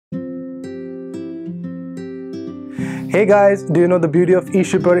Hey guys, do you know the beauty of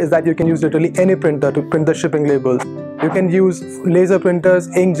eShipper is that you can use literally any printer to print the shipping labels. You can use laser printers,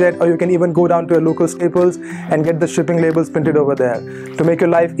 inkjet, or you can even go down to your local Staples and get the shipping labels printed over there. To make your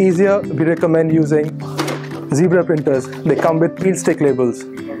life easier, we recommend using zebra printers. They come with peel stick labels.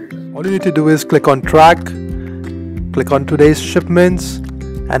 All you need to do is click on track, click on today's shipments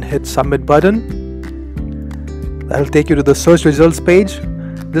and hit submit button. That'll take you to the search results page.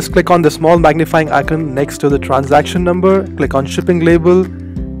 Just click on the small magnifying icon next to the transaction number, click on shipping label,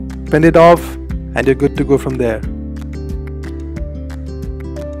 print it off, and you're good to go from there.